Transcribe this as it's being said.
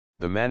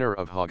The Manor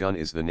of Hougun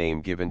is the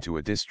name given to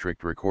a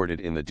district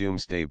recorded in the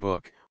Domesday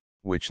Book,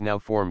 which now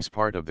forms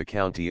part of the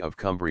county of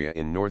Cumbria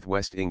in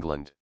northwest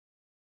England.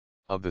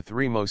 Of the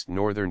three most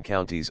northern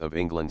counties of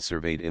England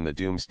surveyed in the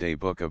Domesday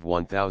Book of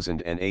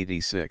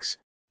 1086,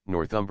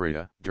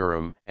 Northumbria,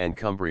 Durham, and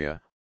Cumbria,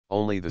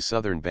 only the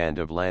southern band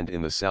of land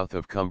in the south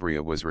of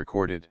Cumbria was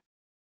recorded.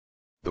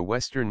 The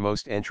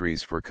westernmost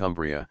entries for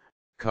Cumbria,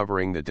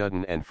 covering the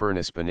Duddon and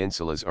Furness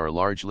peninsulas, are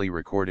largely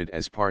recorded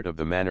as part of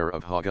the Manor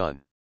of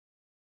Hougun.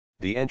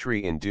 The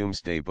entry in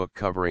Domesday Book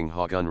covering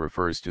Hougun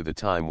refers to the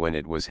time when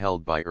it was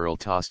held by Earl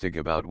Tostig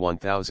about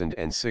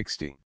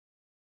 1060.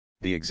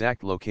 The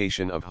exact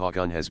location of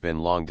Hougun has been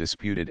long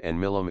disputed, and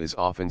Milham is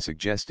often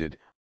suggested,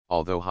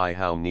 although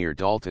Hougun near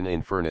Dalton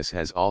in Furness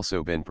has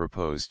also been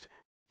proposed,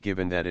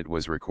 given that it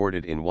was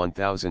recorded in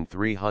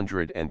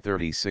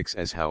 1336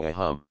 as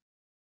Hougun.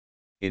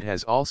 It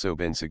has also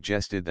been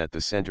suggested that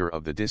the centre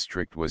of the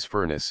district was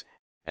Furness,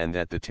 and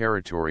that the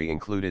territory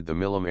included the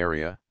Milham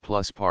area,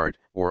 plus part,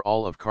 or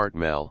all of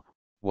Cartmel,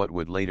 what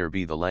would later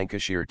be the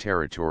Lancashire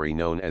territory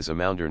known as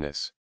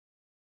Amounderness.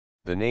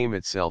 The name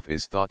itself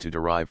is thought to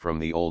derive from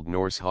the Old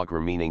Norse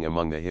Haugur, meaning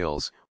among the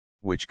hills,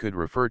 which could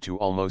refer to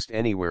almost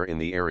anywhere in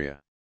the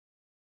area.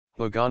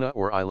 Haugana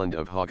or Island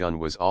of Hougun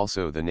was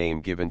also the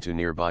name given to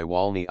nearby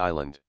Walney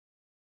Island.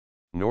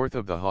 North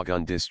of the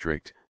Hougun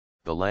district,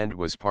 the land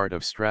was part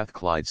of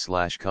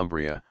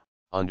Strathclyde/Cumbria,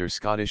 under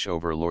Scottish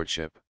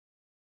overlordship.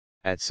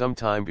 At some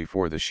time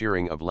before the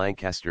shearing of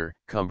Lancaster,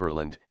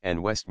 Cumberland,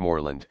 and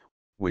Westmoreland,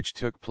 which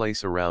took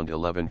place around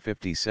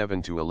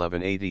 1157 to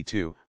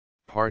 1182,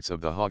 parts of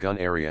the Hougun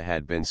area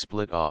had been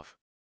split off.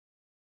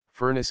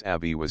 Furness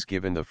Abbey was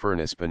given the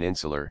Furness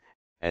Peninsular,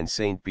 and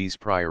St. Bees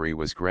Priory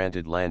was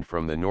granted land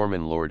from the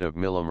Norman Lord of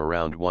Milham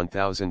around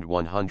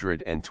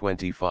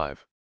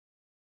 1125.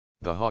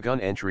 The Hougun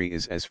entry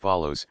is as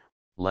follows: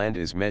 land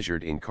is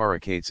measured in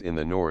carucates in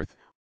the north,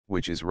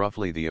 which is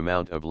roughly the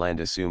amount of land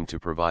assumed to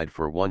provide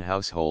for one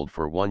household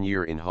for 1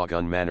 year in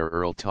Hougun Manor.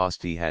 Earl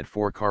Tosti had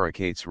 4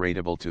 carucates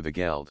rateable to the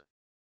geld.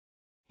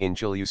 In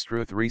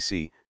Chillustra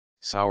 3c,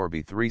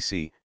 Sowerby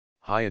 3c,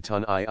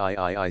 Hyatun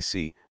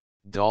iiic,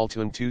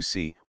 Dalton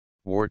 2c,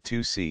 Wart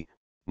 2c,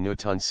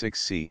 Newton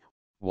 6c,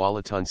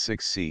 Wallatun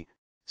 6c,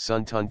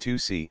 Suntun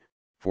 2c,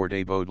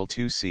 Fordabodal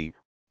 2c,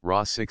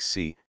 Raw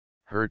 6c,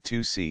 Hurt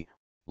 2c,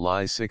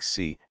 Lies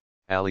 6c,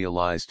 Alia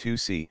Lies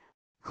 2c,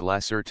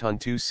 Glassertun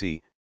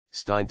 2c,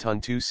 Steinton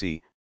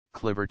 2c,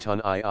 Cliverton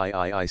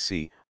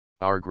iiic,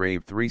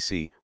 Argrave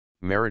 3c,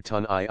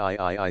 Meritun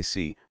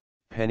iiic,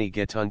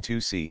 Pennygetun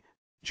 2c,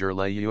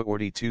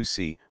 Gerleyordy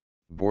 2c,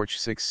 Borch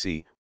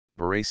 6c,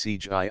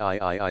 Barasige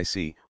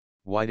iiic,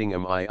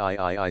 Whitingham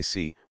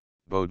iiic,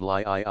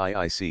 Bodley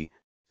iiic,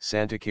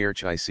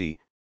 Santacirch ic,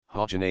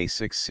 Haugenay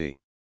 6c.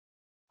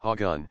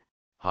 Hougun,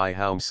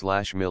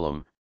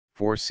 Highaum/Milham,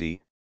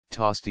 4c,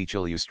 Tosti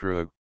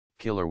Chillustra,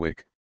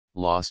 Killerwick,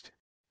 Lost,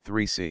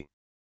 3c.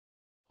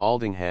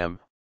 Aldingham,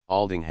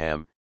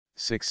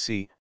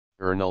 6c,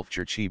 Ernulf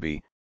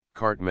Churcheby,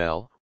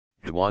 Cartmel,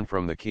 Dwan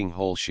from the King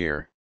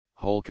Holshire,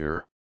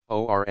 Holker,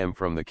 Orm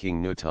from the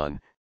King Newton,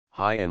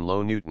 High and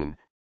Low Newton,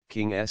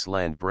 King S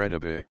Land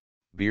Bredaby,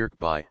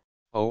 Birkby,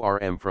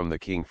 Orm from the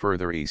King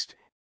further east,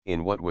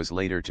 in what was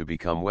later to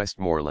become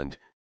Westmoreland.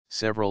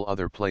 Several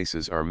other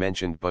places are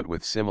mentioned but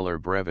with similar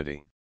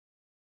brevity.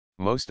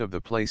 Most of the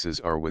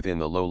places are within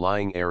the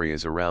low-lying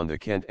areas around the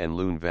Kent and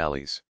Lune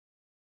valleys.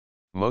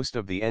 Most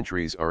of the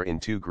entries are in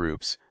 2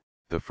 groups.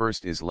 The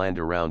first is land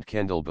around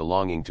Kendal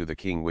belonging to the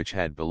king, which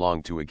had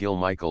belonged to Egil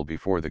Michael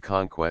before the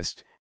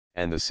conquest,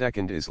 and the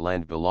second is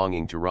land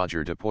belonging to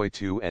Roger de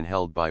Poitou and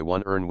held by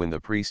one Ernwin the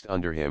priest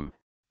under him,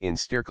 in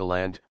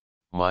Stirkeland,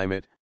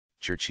 Mymet,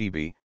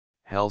 Churcheby,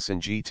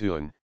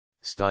 Helsinge-Tuin,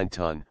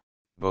 Steinton,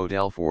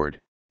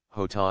 Bodelford,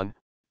 Houghton,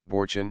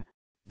 Borchen,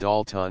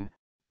 Dalton,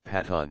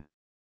 Patton.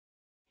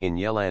 In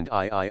Yelland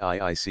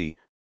iiic,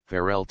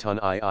 Farrelton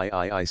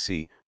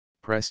iiic,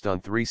 Preston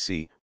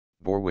 3c,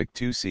 Borwick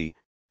 2c,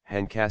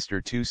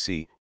 Hencaster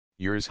 2c,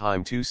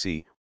 Ursheim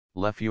 2c,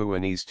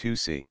 Lefeuanese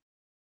 2c.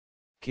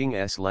 King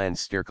S Land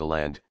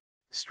Stirkeland,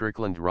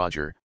 Strickland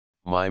Roger,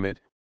 Mymet,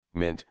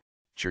 Mint,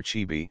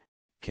 Churcheby,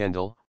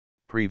 Kendal,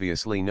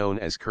 previously known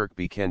as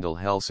Kirkby Kendal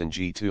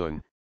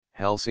Helsinge-Tuin,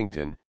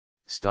 Helsington,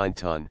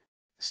 Steinton,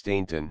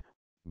 Stainton,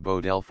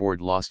 Bodelford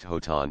Lost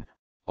Houghton,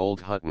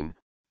 Old Hutton,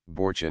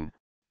 Borchen,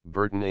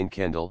 Burton in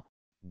Kendal,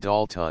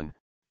 Dalton,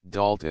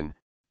 Dalton,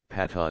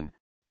 Patton,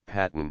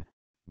 Patton,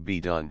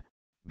 Bedun,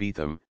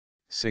 Beetham,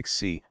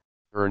 6c,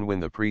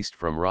 Ernwin the priest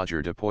from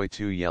Roger de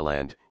Poitou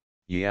Yelland,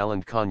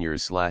 Yealand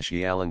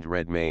Conyers/Yealand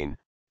Redmayne,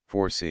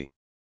 4c.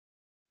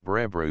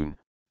 Brebrun,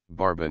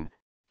 Barban,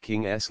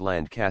 King S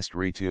Land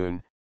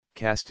Castretun,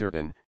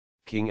 Casterton,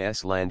 King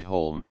S Land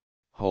Holm,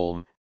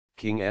 Holm,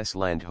 King S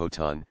Land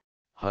Houghton,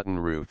 Hutton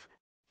Roof,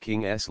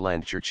 King S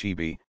Land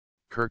Churcheby,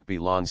 Kirkby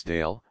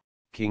Lonsdale,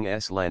 King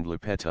S Land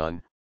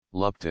Lupetun,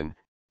 Lupton,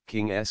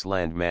 King S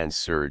Land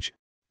Mansurge,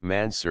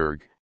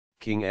 Mansurg,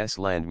 King S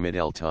Land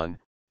Middleton,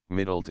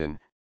 Middleton,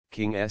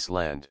 King S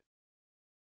Land.